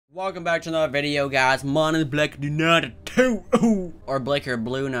Welcome back to another video, guys. Mine is Black 92, or Blaker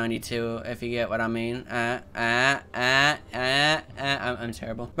Blue 92, if you get what I mean. I'm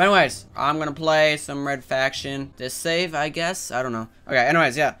terrible. But anyways, I'm gonna play some Red Faction. This save, I guess? I don't know. Okay,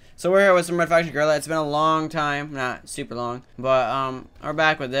 anyways, yeah. So we're here with some Red Faction Guerrilla. It's been a long time, not super long, but we're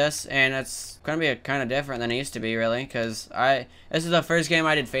back with this, and it's gonna be kind of different than it used to be, really, because this is the first game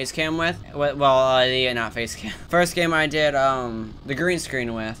I did face cam with. Well, yeah, not face cam. First game I did the green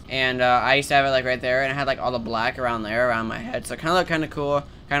screen with, and I used to have it like right there, and it had like all the black around there, around my head, so it kind of looked kind of cool,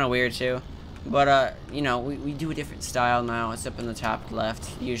 kind of weird too. But you know, we do a different style now. It's up in the top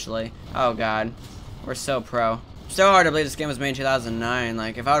left usually. Oh god, we're so pro. So hard to believe this game was made in 2009.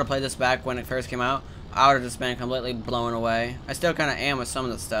 Like, if I would have played this back when it first came out, I would have just been completely blown away. I still kind of am with some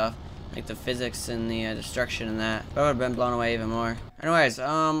of the stuff, like the physics and the destruction and that. But I would have been blown away even more. Anyways,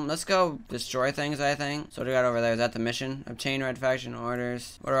 let's go destroy things, I think. So what do we got over there? Is that the mission? Obtain Red Faction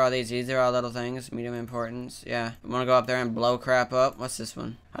orders. What are all these? These are all little things. Medium importance. Yeah. We want to go up there and blow crap up. What's this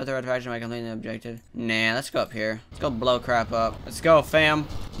one? How's the Red Faction by completing the objective? Nah, let's go up here. Let's go blow crap up. Let's go, fam.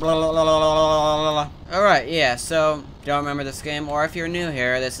 Alright, yeah, so don't remember this game, or if you're new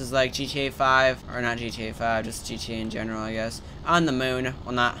here, this is like GTA 5, or not GTA 5, just GTA in general, I guess. On the moon.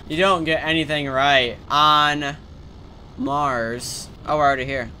 Well, not. You don't get anything right on Mars. Oh, we're already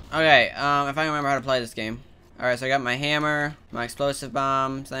here. Okay, if I can remember how to play this game. Alright, so I got my hammer, my explosive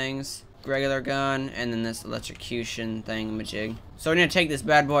bomb things, regular gun, and then this electrocution thing-majig. So we need to take this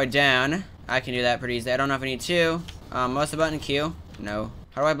bad boy down. I can do that pretty easily. I don't know if I need to. What's the button? Q? No.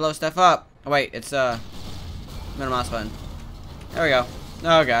 How do I blow stuff up? Oh wait, it's middle mouse button. There we go.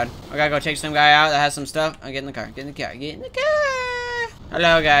 Oh god. I gotta go take some guy out that has some stuff. Get in the car. Get in the car. Get in the car.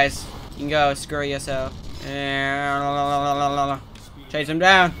 Hello guys. You can go screw yourself. Chase him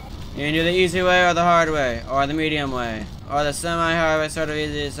down. You can do the easy way or the hard way. Or the medium way. Or the semi-hard way, sort of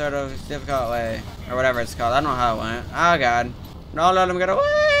easy, sort of difficult way. Or whatever it's called. I don't know how it went. Oh god. No, let him get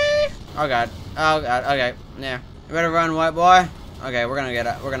away. Oh god. Oh god. Okay. Yeah. You better run, white boy. Okay, we're gonna get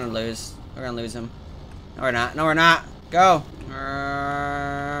up. We're gonna lose. We're gonna lose him. No, we're not. No, we're not. Go.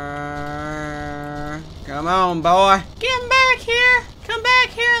 Come on, boy. Get back here. Come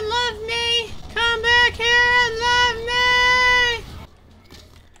back here and love me. Come back here and love me.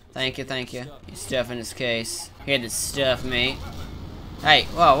 Thank you, thank you. He's stuffing his case. He had to stuff, mate. Hey,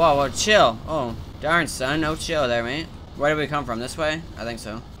 whoa, whoa, whoa, chill. Oh, darn, son. No chill there, mate. Where did we come from? This way? I think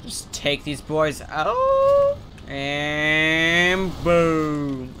so. Just take these boys out. And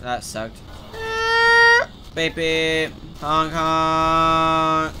boom. That sucked. Beep beep. Honk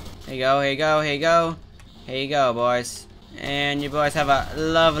honk. Here you go, here you go, here you go. Here you go, boys. And you boys have a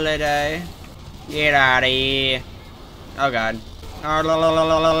lovely day. Get out of here. Oh god.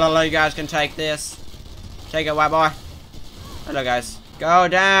 Oh, you guys can take this. Take it, white boy. Hello guys. Go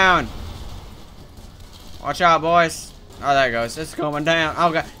down. Watch out, boys. Oh, there it goes. It's going down.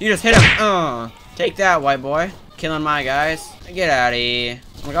 Oh god. You just hit him. Take that, white boy. Killing my guys. Get out of here.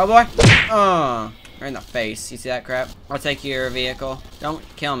 Wanna go, boy? Right in the face. You see that crap? I'll take your vehicle. Don't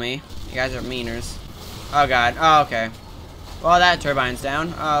kill me. You guys are meaners. Oh god. Oh, okay. Well, that turbine's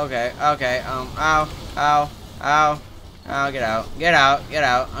down. Oh, okay. Okay. Ow. Ow. Ow. Oh, get out. Get out. Get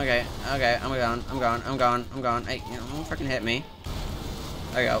out. Okay. Okay. I'm gone. I'm gone. I'm gone. I'm gone. Hey, you know, don't freaking hit me.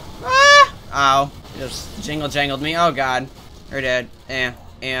 There you go. Ah! Ow. You just jangled me. Oh god. You're dead. You're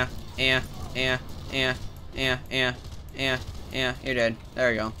dead. There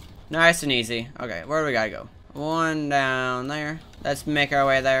we go. Nice and easy. Okay, where do we gotta go? One down there. Let's make our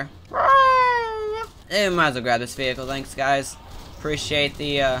way there. Hey, we might as well grab this vehicle. Thanks, guys. Appreciate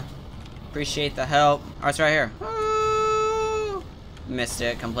the help. Oh, it's right here. Missed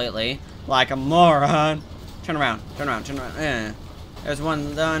it completely. Like a moron. Turn around. Turn around. Turn around. There's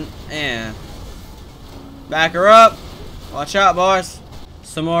one done. Back her up. Watch out, boys.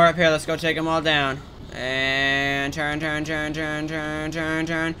 Some more up here. Let's go take them all down. And turn.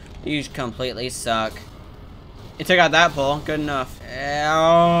 You completely suck. You took out that pole. Good enough.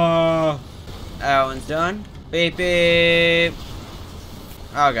 Oh, that one's done. Beep beep.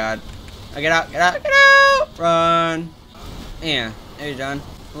 Oh god. Oh, get out. Get out. Get out. Run. Yeah. You're done.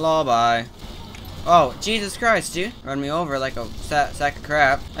 Lullaby. Oh, Jesus Christ, dude. Run me over like a sack of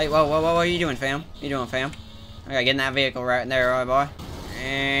crap. Hey, whoa, what are you doing, fam? What you doing, fam? I gotta get in that vehicle right there, right, boy.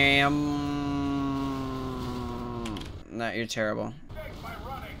 No, you're terrible.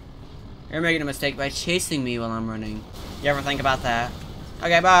 You're making a mistake by chasing me while I'm running. You ever think about that?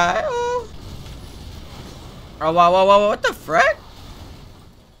 Okay, bye. Oh, whoa, what the frick?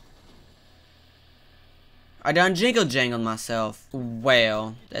 I done jingled myself.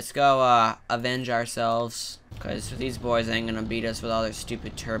 Well, let's go avenge ourselves. Because these boys ain't gonna beat us with all their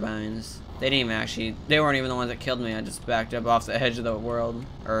stupid turbines. They didn't even actually, they weren't even the ones that killed me. I just backed up off the edge of the world.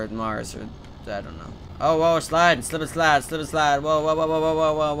 Or Mars, or I don't know. Oh, whoa, slide, slip and slide, slip and slide. Whoa, whoa, whoa, whoa, whoa,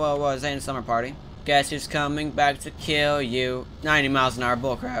 whoa, whoa, whoa, whoa. This ain't a summer party. Guess who's coming back to kill you? 90 miles an hour,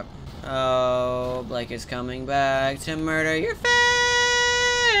 bullcrap. Oh, Blake is coming back to murder your face.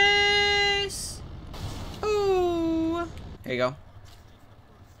 Ooh. Here you go.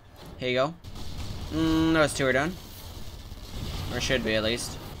 Here you go. Those two are done. Or should be, at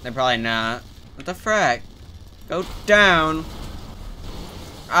least. They're probably not. What the frack? Go down.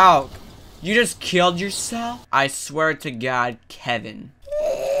 Oh. You just killed yourself? I swear to God, Kevin.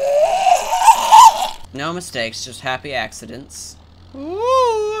 No mistakes, just happy accidents.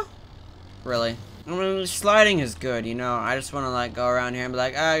 Ooh. Really? I mean, sliding is good, you know? I just want to, like, go around here and be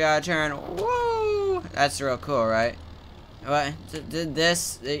like, I gotta turn. Woo! That's real cool, right? What?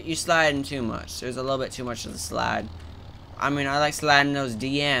 This, you sliding too much. There's a little bit too much of the slide. I mean, I like sliding those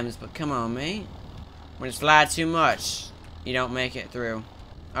DMs, but come on, mate. When you slide too much, you don't make it through.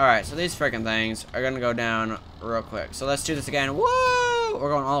 Alright, so these freaking things are gonna go down real quick. So let's do this again. Woo! We're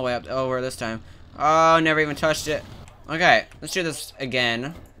going all the way up over this time. Oh, never even touched it. Okay, let's do this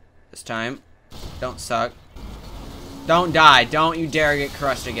again. This time. Don't suck. Don't die. Don't you dare get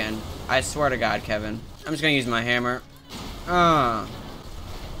crushed again. I swear to God, Kevin. I'm just gonna use my hammer. Are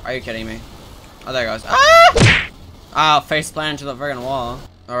you kidding me? Oh, there it goes. Ah! Oh, face plant into the friggin' wall.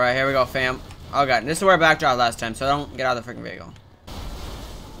 Alright, here we go, fam. Oh god, this is where I backdropped last time, so don't get out of the freaking vehicle.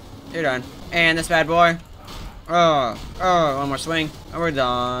 You're done. And this bad boy. Oh, one more swing. And we're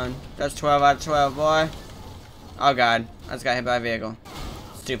done. That's 12 out of 12, boy. Oh god, I just got hit by a vehicle.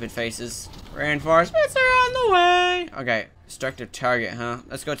 Stupid faces. Reinforcements are on the way. Okay, destructive target, huh?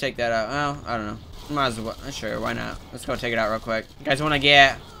 Let's go take that out. Well, I don't know. Might as well. Sure, why not? Let's go take it out real quick. You guys want to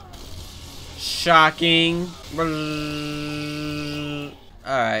get shocking?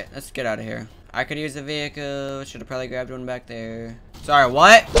 Alright, let's get out of here. I could use a vehicle. Should have probably grabbed one back there. Sorry,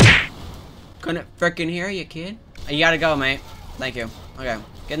 what? Couldn't frickin' hear you, kid. You gotta go, mate. Thank you. Okay,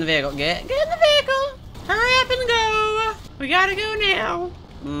 get in the vehicle. Get in the vehicle. Hurry up and go. We gotta go now.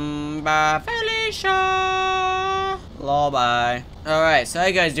 Bye, Felicia. Lullaby. Alright, so how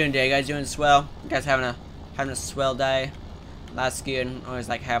you guys doing today? You guys doing swell? You guys having a swell day? That's good. Always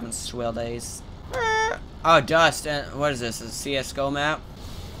like having swell days. Oh, dust. What is this? A CSGO map?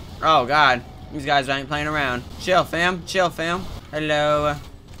 Oh, God. These guys ain't playing around. Chill, fam. Chill, fam. Hello.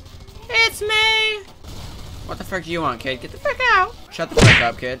 It's me. What the frick do you want, kid? Get the frick out. Shut the frick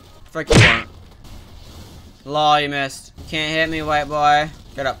up, kid. What the frick you want? Law, you missed. You can't hit me, white boy.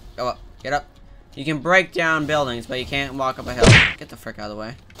 Get up. Go up. Get up. You can break down buildings, but you can't walk up a hill. Get the frick out of the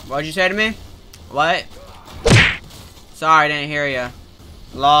way. What'd you say to me? What? Sorry, I didn't hear you.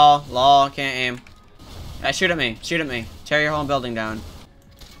 Law, can't aim. Hey, shoot at me. Shoot at me. Tear your whole building down.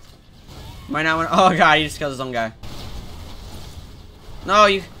 Might not want. Oh god, he just killed his own guy. No,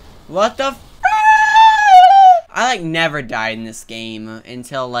 you. What the? I like never died in this game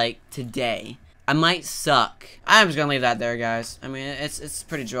until like today. I might suck. I'm just gonna leave that there, guys. I mean, it's a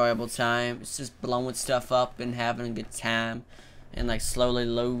pretty enjoyable time. It's just blowing stuff up and having a good time, and like slowly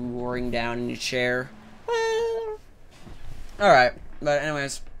lowering down in your chair. All right, but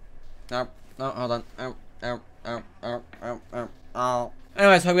anyways, no, hold on.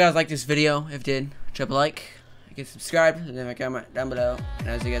 Anyways, hope you guys liked this video. If you did, drop a like, get subscribed, leave a comment down below. And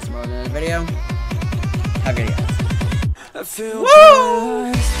as you get some more in this video, have a good day.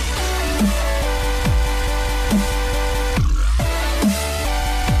 Woo!